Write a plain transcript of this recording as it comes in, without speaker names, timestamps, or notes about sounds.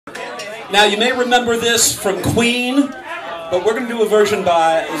Now, you may remember this from Queen, but we're going to do a version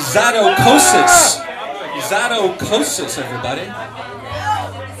by Zadokosis. Zadokosis, everybody.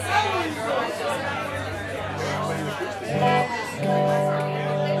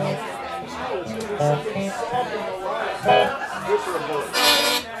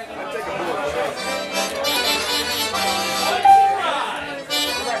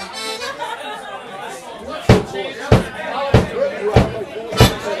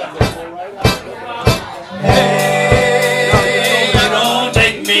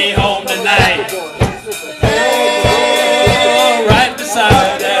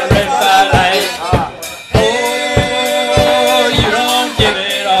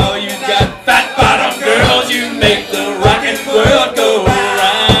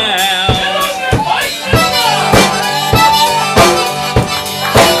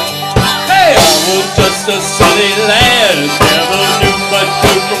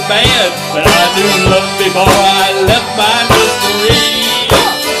 But I knew love before I left my nursery.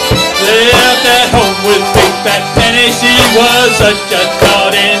 Left at home with big fat Penny. She was such a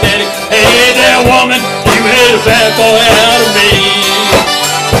naughty nanny. Hey there, woman, you made a bad boy out of me.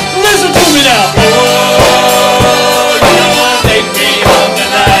 Listen to me now. Oh, you don't take me home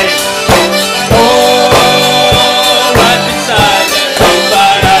tonight. Oh, right beside that red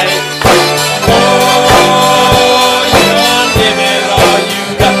light. Oh, you don't give it all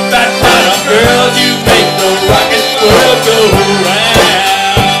you got. Girl, you make the rocket world go round.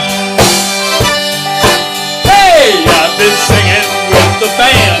 Hey, I've been singing with the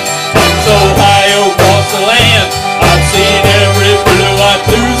band from Ohio across the land. I've seen every blue-eyed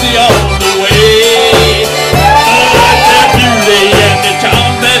floozy on the way. Their beauty and the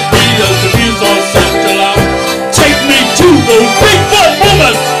charm that beat us the views on Central Arm. Take me to those big butt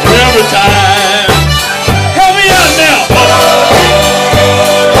women every time. Help me out now.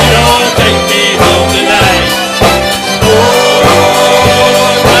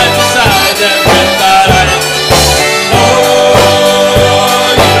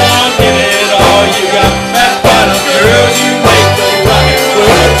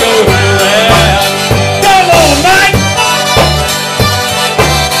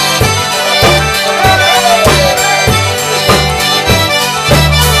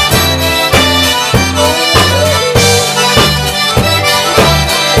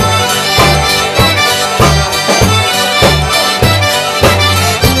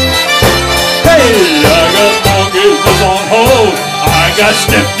 I got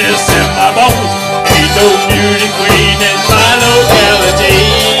stiffness in my bones.